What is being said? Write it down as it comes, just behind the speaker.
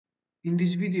In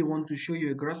this video, I want to show you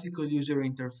a graphical user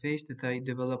interface that I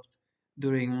developed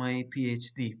during my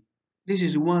PhD. This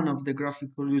is one of the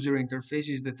graphical user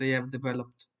interfaces that I have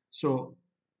developed. So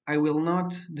I will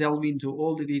not delve into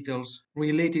all the details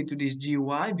related to this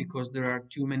GUI because there are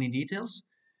too many details,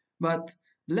 but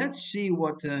let's see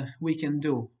what we can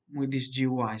do with this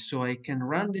GUI. So I can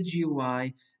run the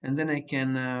GUI and then I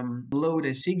can load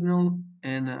a signal,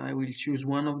 and I will choose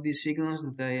one of these signals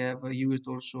that I have used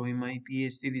also in my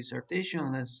PhD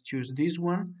dissertation. Let's choose this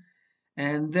one.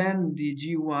 And then the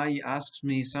GUI asks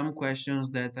me some questions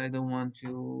that I don't want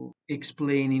to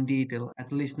explain in detail,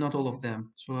 at least not all of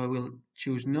them. So I will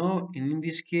choose no. And in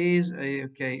this case,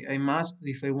 I'm asked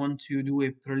if I want to do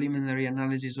a preliminary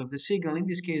analysis of the signal. In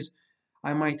this case,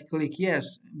 I might click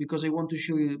yes, because I want to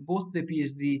show you both the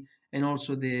PSD and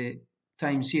also the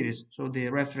time series, so the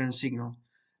reference signal.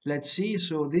 Let's see.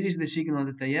 So this is the signal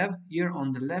that I have here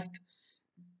on the left.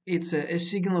 It's a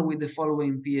signal with the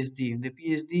following PSD. The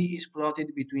PSD is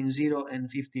plotted between 0 and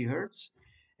 50 Hertz,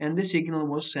 and the signal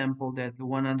was sampled at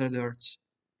 100 Hertz.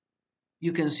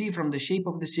 You can see from the shape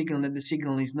of the signal that the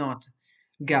signal is not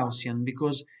Gaussian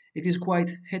because it is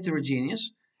quite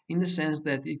heterogeneous in the sense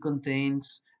that it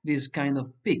contains these kind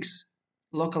of peaks,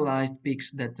 localized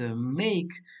peaks that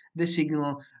make the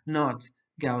signal not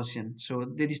Gaussian. So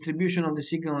the distribution of the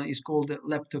signal is called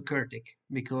leptokurtic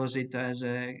because it has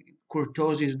a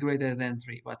kurtosis greater than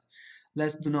 3. But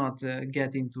let's do not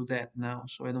get into that now,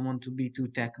 so I don't want to be too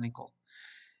technical.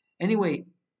 Anyway,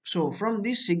 so from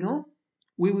this signal,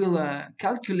 we will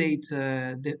calculate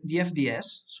the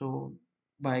FDS. So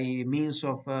by means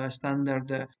of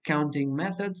standard counting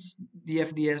methods, the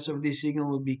FDS of this signal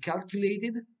will be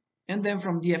calculated. And then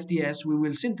from the FDS, we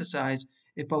will synthesize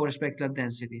a power spectral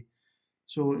density.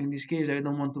 So in this case, I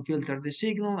don't want to filter the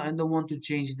signal. I don't want to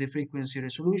change the frequency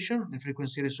resolution. The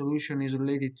frequency resolution is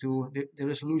related to the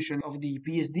resolution of the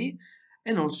PSD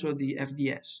and also the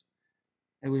FDS.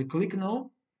 I will click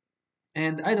no.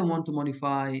 And I don't want to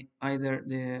modify either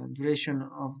the duration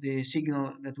of the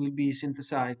signal that will be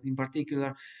synthesized. In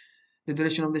particular, the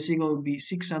duration of the signal will be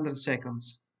 600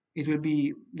 seconds. It will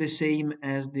be the same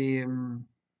as the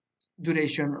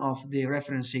duration of the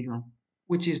reference signal,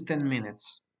 which is 10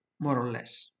 minutes, more or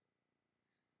less.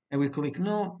 I will click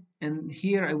no, and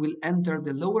here I will enter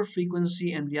the lower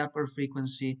frequency and the upper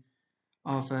frequency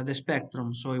of the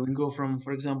spectrum. So I will go from,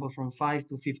 for example, from 5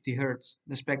 to 50 Hertz,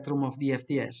 the spectrum of the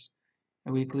FDS. I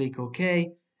will click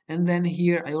OK, and then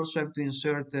here I also have to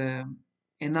insert a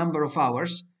number of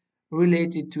hours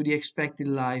related to the expected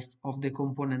life of the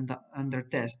component under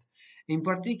test. In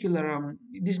particular,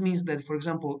 this means that, for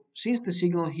example, since the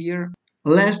signal here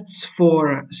lasts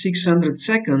for 600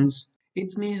 seconds,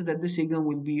 it means that the signal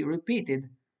will be repeated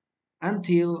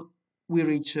until we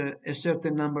reach a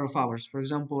certain number of hours. For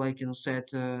example, I can set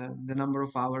the number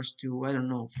of hours to, I don't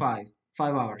know, 5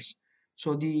 hours.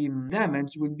 So the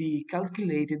damage will be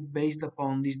calculated based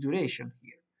upon this duration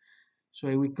here. So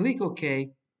I will click OK,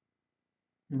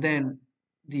 then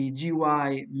the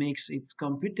GUI makes its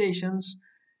computations,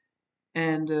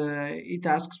 and it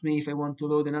asks me if I want to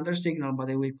load another signal,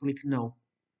 but I will click no.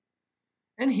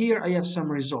 And here I have some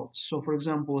results. So for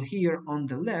example, here on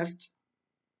the left,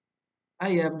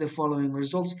 I have the following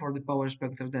results for the power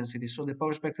spectral density. So the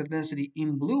power spectral density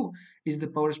in blue is the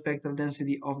power spectral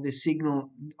density of the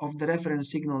signal, of the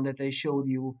reference signal that I showed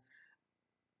you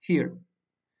here.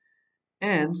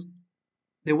 And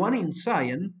the one in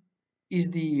cyan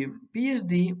is the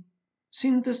PSD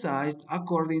synthesized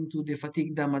according to the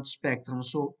fatigue damage spectrum.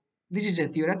 So this is a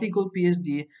theoretical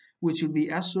PSD which will be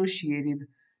associated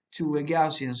to a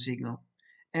Gaussian signal.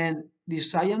 And the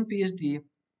cyan PSD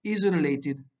is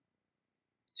related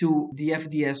to the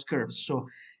FDS curves. So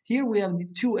here we have the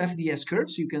two FDS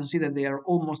curves. You can see that they are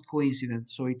almost coincident.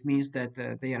 So it means that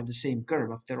they are the same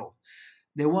curve after all.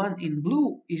 The one in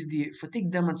blue is the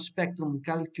fatigue damage spectrum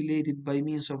calculated by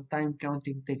means of time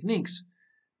counting techniques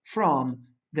from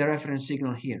the reference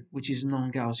signal here, which is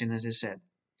non-Gaussian, as I said.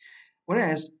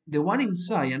 Whereas the one in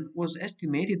cyan was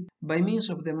estimated by means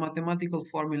of the mathematical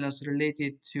formulas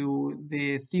related to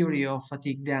the theory of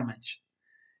fatigue damage.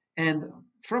 And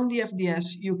from the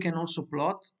FDS, you can also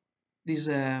plot this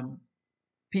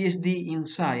PSD in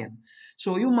cyan.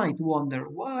 So you might wonder,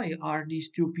 why are these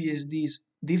two PSDs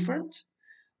different?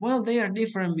 Well, they are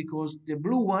different because the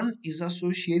blue one is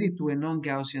associated to a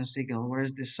non-Gaussian signal,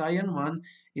 whereas the cyan one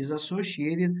is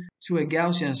associated to a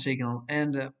Gaussian signal,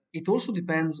 and it also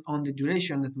depends on the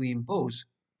duration that we impose.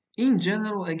 In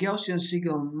general, a Gaussian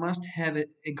signal must have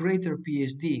a greater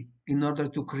PSD in order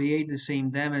to create the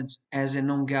same damage as a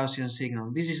non-Gaussian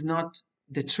signal. This is not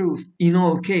the truth in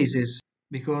all cases,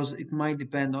 because it might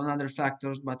depend on other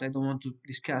factors, but I don't want to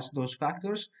discuss those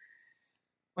factors.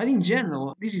 But in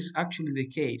general, this is actually the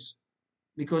case,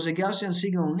 because a Gaussian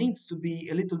signal needs to be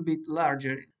a little bit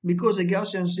larger, because a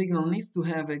Gaussian signal needs to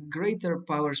have a greater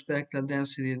power spectral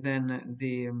density than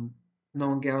the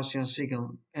non-Gaussian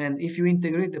signal. And if you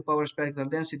integrate the power spectral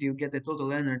density, you get the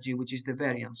total energy, which is the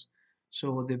variance.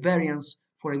 So the variance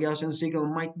for a Gaussian signal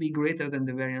might be greater than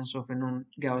the variance of a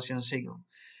non-Gaussian signal.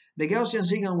 The Gaussian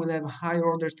signal will have higher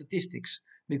order statistics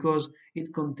because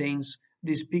it contains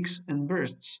these peaks and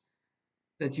bursts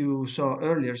that you saw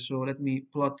earlier. So let me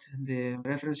plot the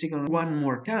reference signal one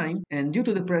more time. And due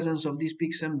to the presence of these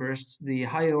peaks and bursts, the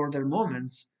higher order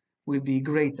moments will be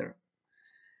greater.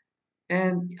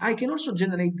 And I can also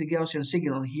generate the Gaussian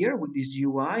signal here with this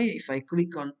GUI. If I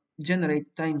click on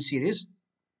generate time series,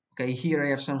 okay, here I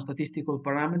have some statistical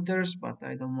parameters, but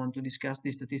I don't want to discuss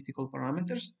these statistical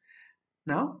parameters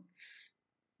now.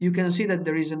 You can see that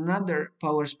there is another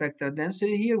power spectral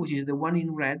density here, which is the one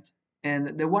in red.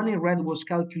 And the one in red was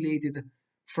calculated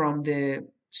from the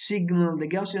signal, the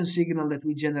Gaussian signal that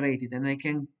we generated. And I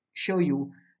can show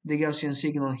you the Gaussian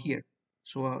signal here.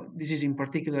 So this is in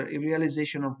particular a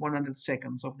realization of 100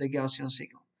 seconds of the Gaussian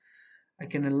signal. I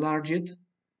can enlarge it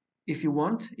if you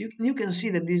want. You can see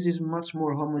that this is much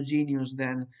more homogeneous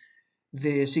than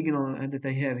the signal that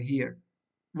I have here.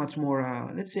 Much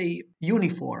more, let's say,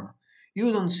 uniform.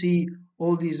 You don't see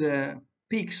all these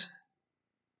peaks,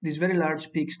 these very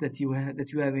large peaks that you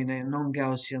have in a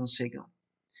non-Gaussian signal.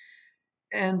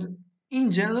 And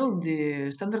in general, the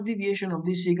standard deviation of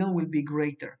this signal will be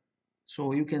greater.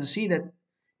 So you can see that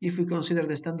if we consider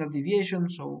the standard deviation,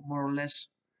 so more or less,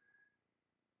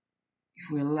 if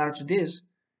we enlarge this,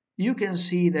 you can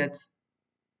see that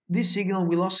this signal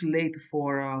will oscillate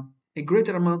for a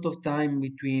greater amount of time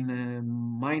between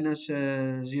minus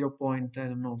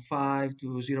 0.5 to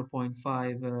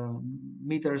 0.5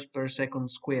 meters per second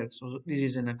squared. So this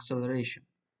is an acceleration.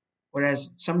 Whereas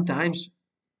sometimes,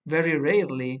 very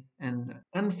rarely and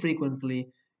infrequently,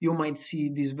 you might see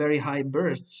these very high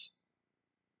bursts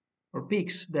or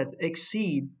peaks that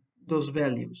exceed those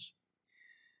values.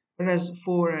 Whereas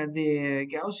for the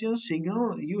Gaussian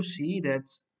signal, you see that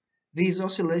these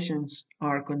oscillations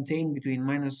are contained between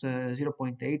minus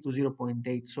 0.8 to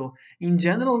 0.8. So in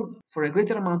general, for a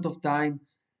greater amount of time,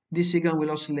 this signal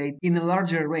will oscillate in a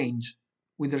larger range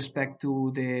with respect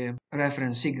to the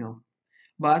reference signal.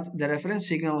 But the reference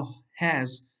signal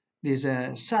has these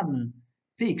sudden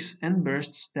peaks and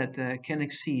bursts that can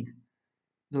exceed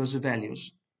those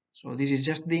values. So this is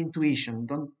just the intuition.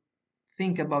 Don't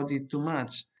think about it too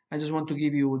much. I just want to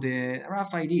give you the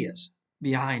rough ideas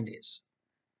behind this.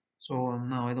 So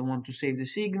now I don't want to save the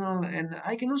signal, and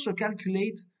I can also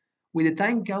calculate with the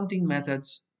time counting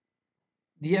methods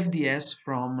the FDS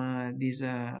from this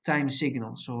time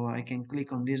signal. So I can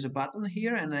click on this button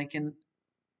here and I can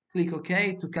click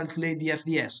OK to calculate the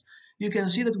FDS. You can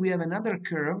see that we have another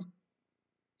curve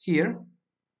here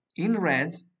in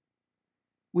red,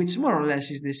 which more or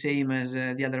less is the same as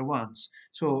the other ones.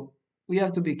 So we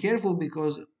have to be careful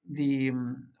because the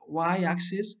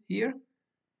y-axis here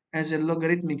has a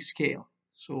logarithmic scale.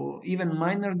 So even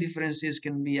minor differences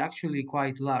can be actually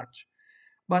quite large.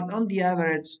 But on the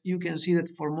average, you can see that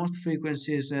for most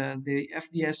frequencies, the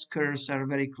FDS curves are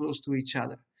very close to each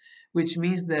other, which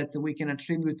means that we can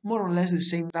attribute more or less the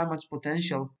same damage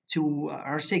potential to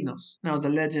our signals. Now, the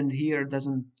legend here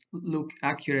doesn't look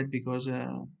accurate because,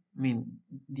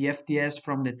 the FDS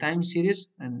from the time series,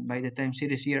 and by the time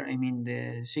series here, I mean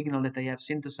the signal that I have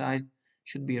synthesized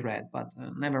should be red, but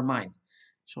never mind.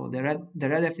 So the red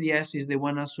FDS is the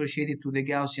one associated to the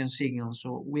Gaussian signal.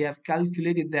 So we have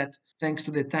calculated that thanks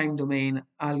to the time domain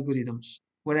algorithms.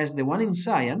 Whereas the one in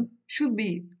cyan should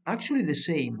be actually the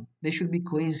same. They should be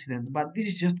coincident, but this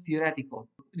is just theoretical.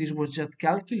 This was just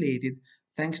calculated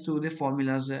thanks to the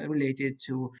formulas related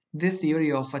to the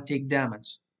theory of fatigue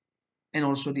damage. And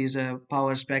also this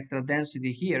power spectral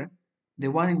density here.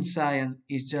 The one in cyan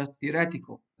is just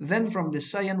theoretical. Then from the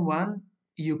cyan one,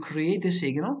 you create a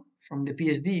signal. From the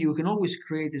PSD, you can always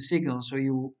create a signal. So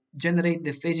you generate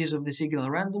the phases of the signal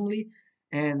randomly,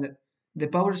 and the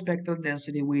power spectral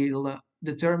density will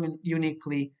determine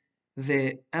uniquely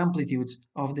the amplitudes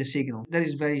of the signal. That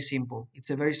is very simple.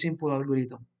 It's a very simple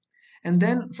algorithm. And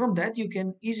then from that, you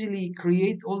can easily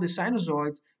create all the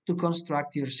sinusoids to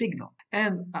construct your signal.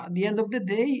 And at the end of the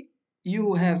day,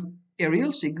 you have a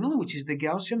real signal, which is the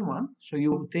Gaussian one. So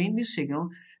you obtain this signal,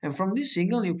 and from this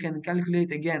signal, you can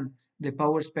calculate again the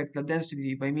power spectral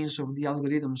density by means of the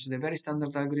algorithms, the very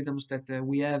standard algorithms that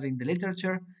we have in the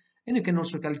literature. And you can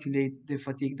also calculate the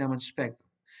fatigue damage spectrum.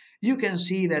 You can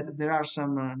see that there are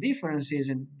some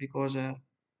differences because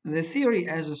the theory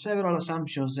has several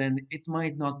assumptions and it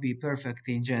might not be perfect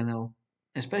in general,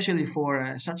 especially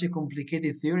for such a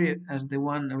complicated theory as the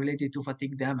one related to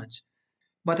fatigue damage.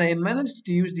 But I managed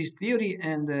to use this theory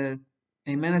and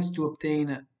I managed to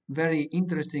obtain very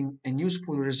interesting and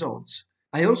useful results.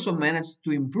 I also managed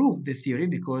to improve the theory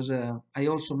because I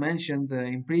also mentioned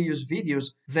in previous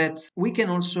videos that we can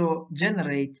also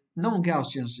generate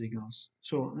non-Gaussian signals.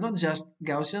 So not just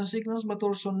Gaussian signals, but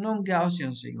also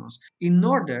non-Gaussian signals in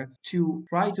order to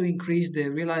try to increase the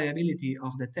reliability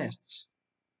of the tests.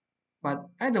 But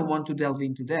I don't want to delve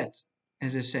into that,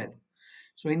 as I said.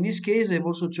 So in this case, I've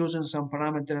also chosen some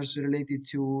parameters related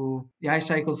to the high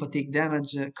cycle fatigue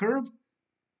damage curve.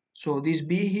 So this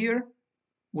B here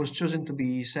was chosen to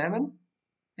be 7,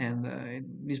 and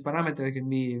this parameter can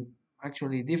be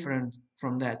actually different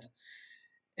from that.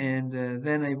 And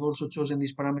then I've also chosen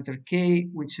this parameter K,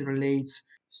 which relates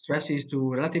stresses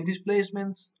to relative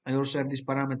displacements. I also have this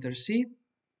parameter C,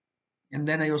 and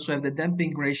then I also have the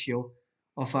damping ratio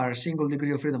of our single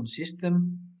degree of freedom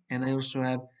system, and I also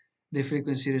have the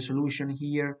frequency resolution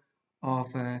here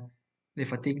of the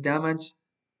fatigue damage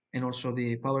and also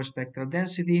the power spectral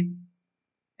density.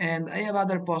 And I have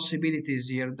other possibilities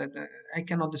here that I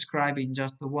cannot describe in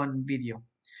just one video.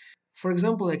 For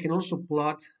example, I can also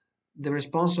plot the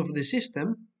response of the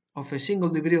system of a single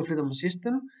degree of freedom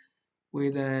system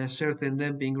with a certain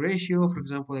damping ratio. For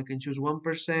example, I can choose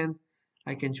 1%.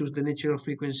 I can choose the natural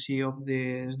frequency of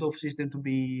the Sdove system to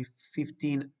be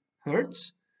 15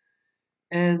 Hertz.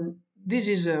 And this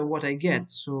is what I get.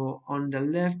 So on the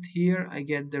left here, I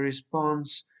get the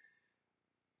response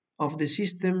of the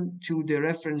system to the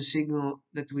reference signal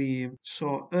that we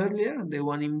saw earlier, the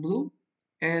one in blue,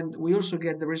 and we also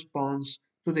get the response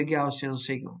to the Gaussian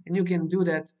signal. And you can do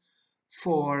that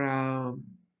for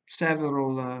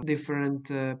several different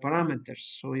parameters.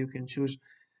 So you can choose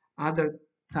other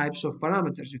types of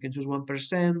parameters. You can choose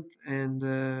 1%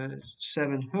 and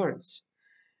 7 Hertz,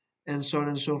 and so on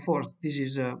and so forth. This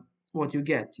is what you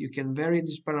get. You can vary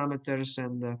these parameters,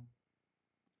 and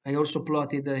I also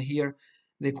plotted here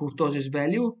the Kurtosis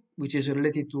value, which is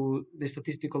related to the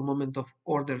statistical moment of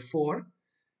order 4,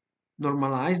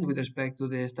 normalized with respect to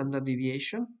the standard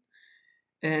deviation.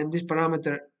 And this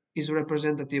parameter is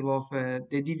representative of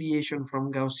the deviation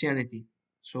from Gaussianity.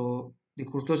 So the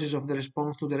kurtosis of the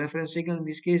response to the reference signal in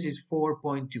this case is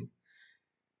 4.2.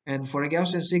 And for a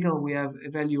Gaussian signal, we have a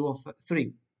value of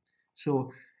 3.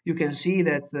 So you can see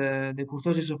that the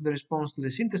kurtosis of the response to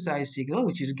the synthesized signal,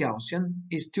 which is Gaussian,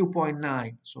 is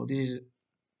 2.9. So this is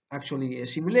actually a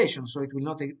simulation, so it will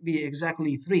not be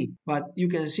exactly 3. But you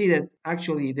can see that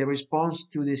actually the response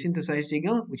to the synthesized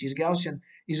signal, which is Gaussian,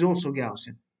 is also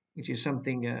Gaussian, which is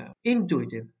something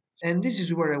intuitive. And this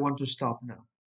is where I want to stop now.